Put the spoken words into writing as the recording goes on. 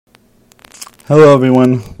Hello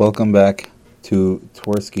everyone, welcome back to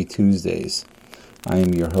Twersky Tuesdays. I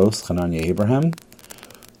am your host, Hananya Abraham.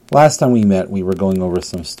 Last time we met, we were going over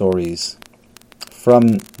some stories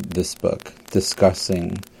from this book,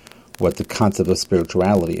 discussing what the concept of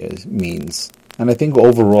spirituality means. And I think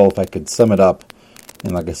overall, if I could sum it up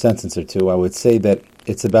in like a sentence or two, I would say that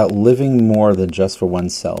it's about living more than just for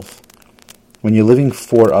oneself. When you're living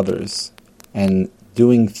for others and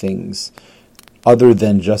doing things other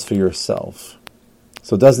than just for yourself.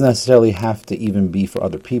 So it doesn't necessarily have to even be for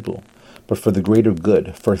other people, but for the greater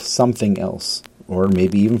good, for something else, or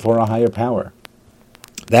maybe even for a higher power.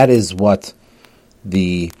 That is what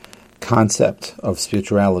the concept of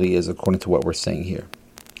spirituality is, according to what we're saying here.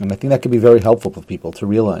 And I think that could be very helpful for people to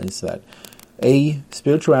realize that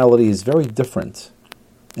spirituality is very different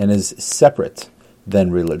and is separate than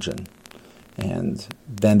religion. And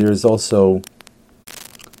then there's also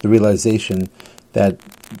the realization that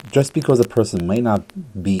just because a person may not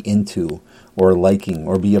be into or liking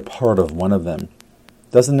or be a part of one of them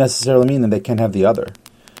doesn't necessarily mean that they can't have the other.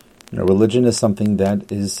 Religion is something that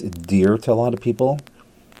is dear to a lot of people,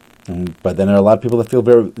 but then there are a lot of people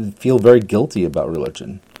that feel very guilty about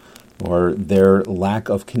religion or their lack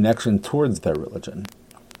of connection towards their religion.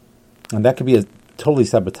 And that could be a totally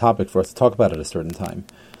separate topic for us to talk about at a certain time.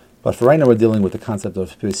 But for right now, we're dealing with the concept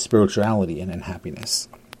of spirituality and happiness.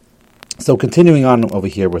 So continuing on over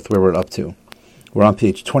here with where we're up to. We're on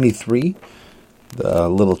page 23. The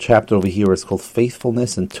little chapter over here is called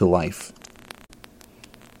Faithfulness into Life.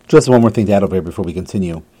 Just one more thing to add over here before we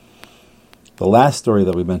continue. The last story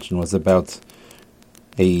that we mentioned was about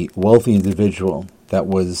a wealthy individual that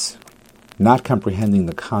was not comprehending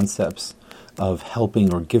the concepts of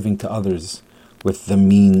helping or giving to others with the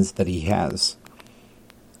means that he has.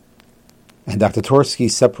 And Dr.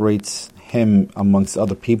 Twersky separates him amongst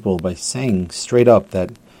other people by saying straight up that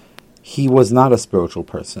he was not a spiritual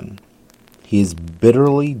person. He is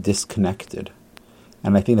bitterly disconnected.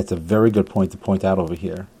 And I think that's a very good point to point out over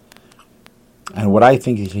here. And what I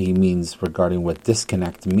think he means regarding what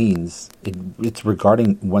disconnect means, it's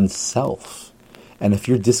regarding oneself. And if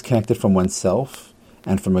you're disconnected from oneself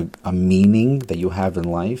and from a meaning that you have in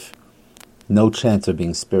life, no chance of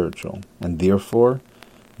being spiritual. And therefore,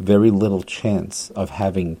 very little chance of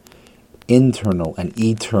having internal and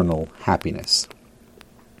eternal happiness.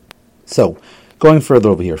 So, going further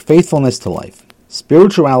over here, faithfulness to life.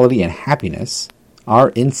 Spirituality and happiness are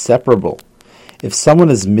inseparable. If someone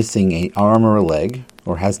is missing an arm or a leg,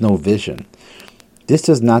 or has no vision, this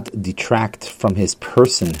does not detract from his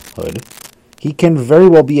personhood. He can very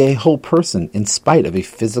well be a whole person in spite of a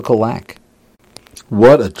physical lack.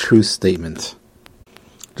 What a true statement.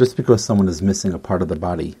 Just because someone is missing a part of the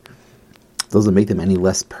body doesn't make them any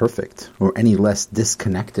less perfect or any less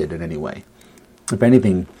disconnected in any way. If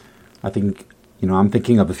anything, I think, I'm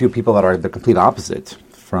thinking of a few people that are the complete opposite,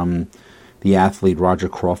 from the athlete Roger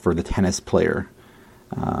Crawford, the tennis player.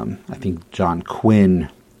 I think John Quinn,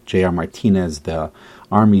 J.R. Martinez, the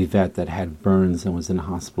Army vet that had burns and was in the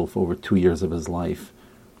hospital for over 2 years of his life,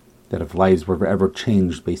 that if lives were ever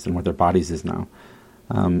changed based on what their bodies is now.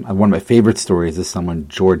 One of my favorite stories is someone,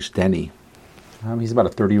 George Denny. He's about a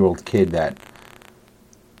 30-year-old kid that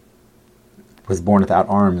was born without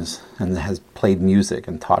arms and has played music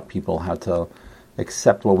and taught people how to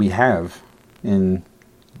accept what we have and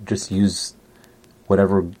just use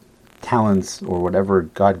whatever talents or whatever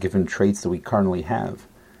God-given traits that we currently have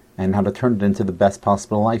and how to turn it into the best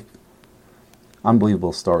possible life.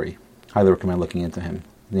 Unbelievable story. Highly recommend looking into him.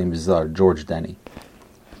 His name is George Denny.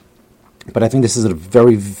 But I think this is a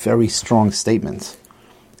very, very strong statement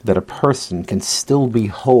that a person can still be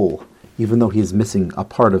whole even though he is missing a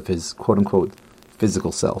part of his quote-unquote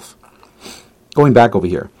physical self. Going back over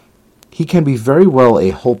here, he can be very well a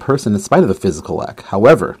whole person in spite of the physical lack.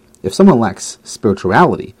 However, if someone lacks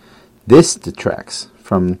spirituality, this detracts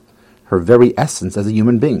from her very essence as a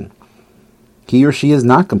human being. He or she is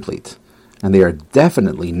not complete, and they are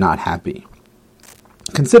definitely not happy.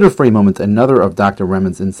 Consider for a moment another of Dr.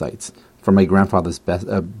 Remen's insights from my grandfather's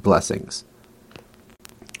blessings.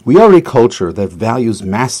 We are a culture that values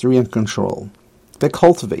mastery and control, that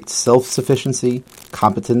cultivates self-sufficiency,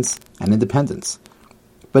 competence, and independence.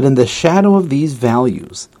 But in the shadow of these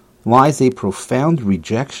values lies a profound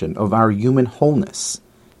rejection of our human wholeness.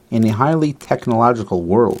 In a highly technological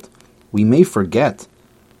world, we may forget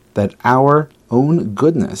that our own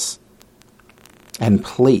goodness and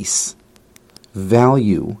place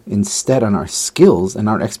value instead on our skills and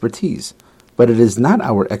our expertise. But it is not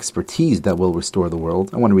our expertise that will restore the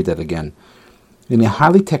world. I want to read that again. In a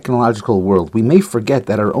highly technological world, we may forget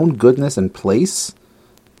that our own goodness and place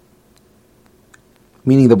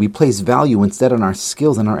meaning that we place value instead on our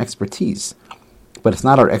skills and our expertise. But it's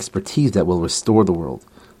not our expertise that will restore the world.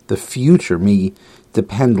 The future may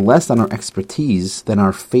depend less on our expertise than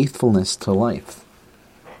our faithfulness to life.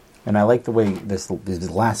 And I like the way these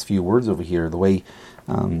last few words over here, the way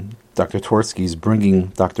Dr. Tversky is bringing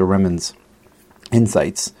Dr. Remen's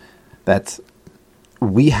insights, that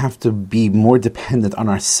we have to be more dependent on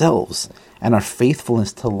ourselves and our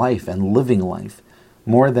faithfulness to life and living life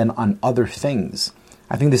more than on other things.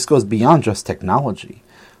 I think this goes beyond just technology,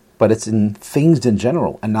 but it's in things in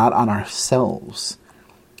general and not on ourselves.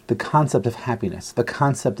 The concept of happiness, the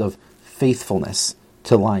concept of faithfulness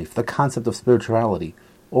to life, the concept of spirituality,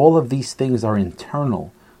 all of these things are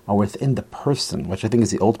internal, are within the person, which I think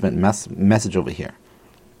is the ultimate message over here.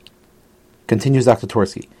 Continues Dr.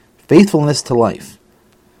 Tversky. Faithfulness to life.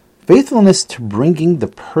 Faithfulness to bringing the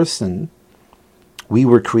person we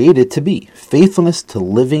were created to be. Faithfulness to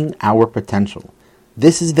living our potential.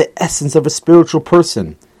 This is the essence of a spiritual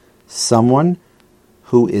person. Someone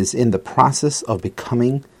who is in the process of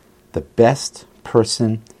becoming the best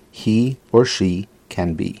person he or she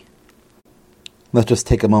can be. Let's just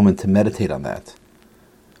take a moment to meditate on that.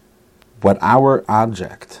 What our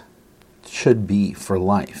object should be for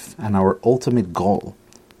life and our ultimate goal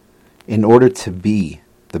in order to be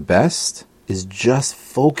the best is just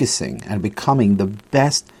focusing and becoming the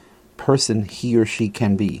best person he or she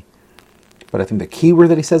can be. But I think the key word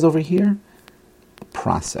that he says over here,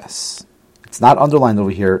 process. It's not underlined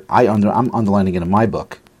over here. I'm underlining it in my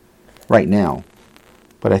book right now.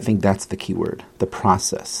 But I think that's the key word, the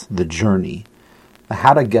process, the journey,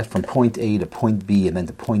 how to get from point A to point B and then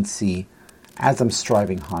to point C as I'm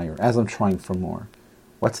striving higher, as I'm trying for more.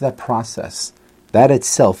 What's that process? That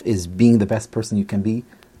itself is being the best person you can be.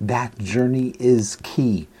 That journey is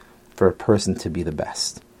key for a person to be the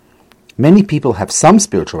best. Many people have some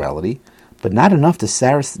spirituality, but not enough to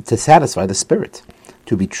satisfy the spirit.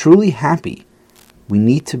 To be truly happy, we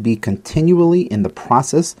need to be continually in the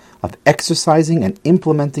process of exercising and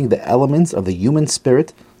implementing the elements of the human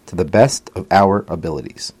spirit to the best of our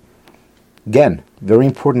abilities. Again, very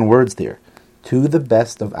important words there. To the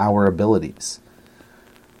best of our abilities.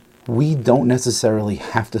 We don't necessarily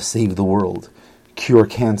have to save the world, cure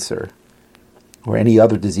cancer, or any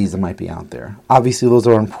other disease that might be out there. Obviously, those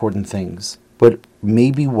are important things. But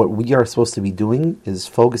maybe what we are supposed to be doing is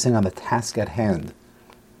focusing on the task at hand.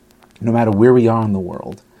 No matter where we are in the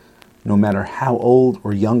world, no matter how old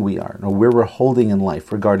or young we are, or where we're holding in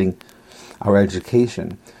life regarding our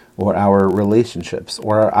education, or our relationships,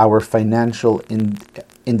 or our financial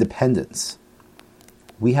independence.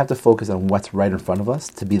 We have to focus on what's right in front of us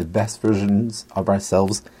to be the best versions of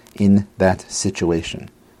ourselves in that situation.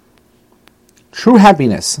 True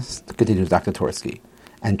happiness, continues Dr. Tversky,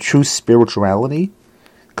 and true spirituality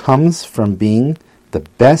comes from being the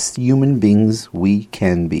best human beings we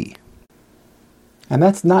can be. And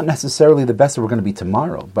that's not necessarily the best that we're going to be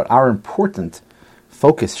tomorrow, but our important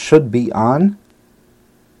focus should be on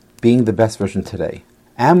being the best version today.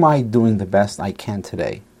 Am I doing the best I can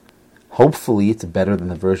today? Hopefully it's better than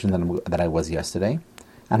the version that I was yesterday.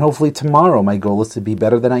 And hopefully tomorrow my goal is to be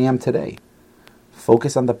better than I am today.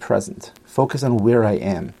 Focus on the present. Focus on where I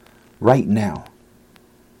am right now.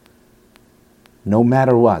 No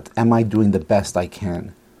matter what, am I doing the best I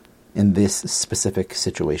can in this specific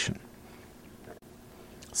situation?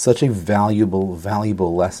 Such a valuable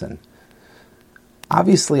lesson.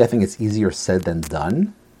 Obviously, I think it's easier said than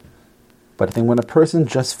done. But I think when a person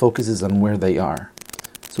just focuses on where they are,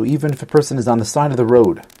 so even if a person is on the side of the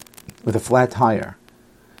road with a flat tire,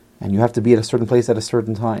 and you have to be at a certain place at a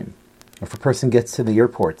certain time, or if a person gets to the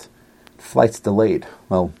airport, flight's delayed,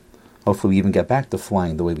 well, hopefully we even get back to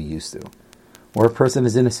flying the way we used to. Or a person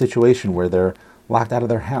is in a situation where they're locked out of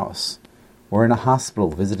their house, or in a hospital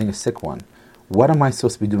visiting a sick one. What am I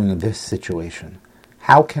supposed to be doing in this situation?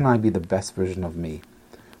 How can I be the best version of me?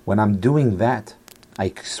 When I'm doing that,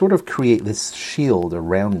 I sort of create this shield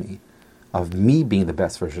around me of me being the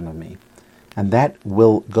best version of me. And that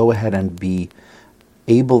will go ahead and be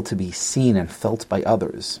able to be seen and felt by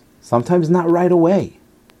others. Sometimes not right away.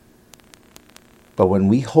 But when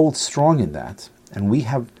we hold strong in that, and we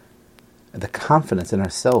have the confidence in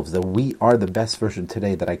ourselves that we are the best version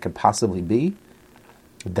today that I could possibly be,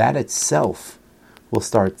 that itself will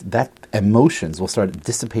start, that emotions will start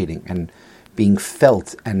dissipating and being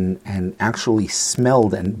felt and actually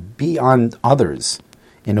smelled and beyond others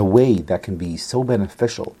in a way that can be so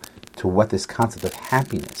beneficial to what this concept of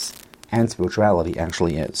happiness and spirituality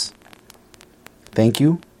actually is. Thank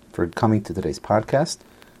you for coming to today's podcast.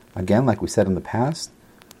 Again, like we said in the past,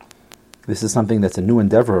 this is something that's a new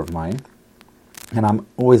endeavor of mine. And I'm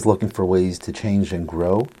always looking for ways to change and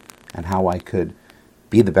grow, and how I could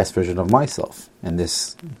be the best version of myself in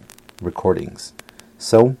this recordings.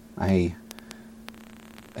 So I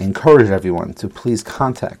encourage everyone to please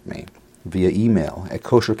contact me via email at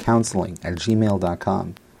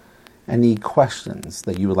koshercounseling@gmail.com. Any questions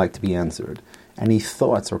that you would like to be answered, any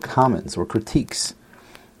thoughts or comments or critiques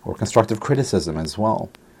or constructive criticism as well,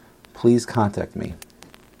 please contact me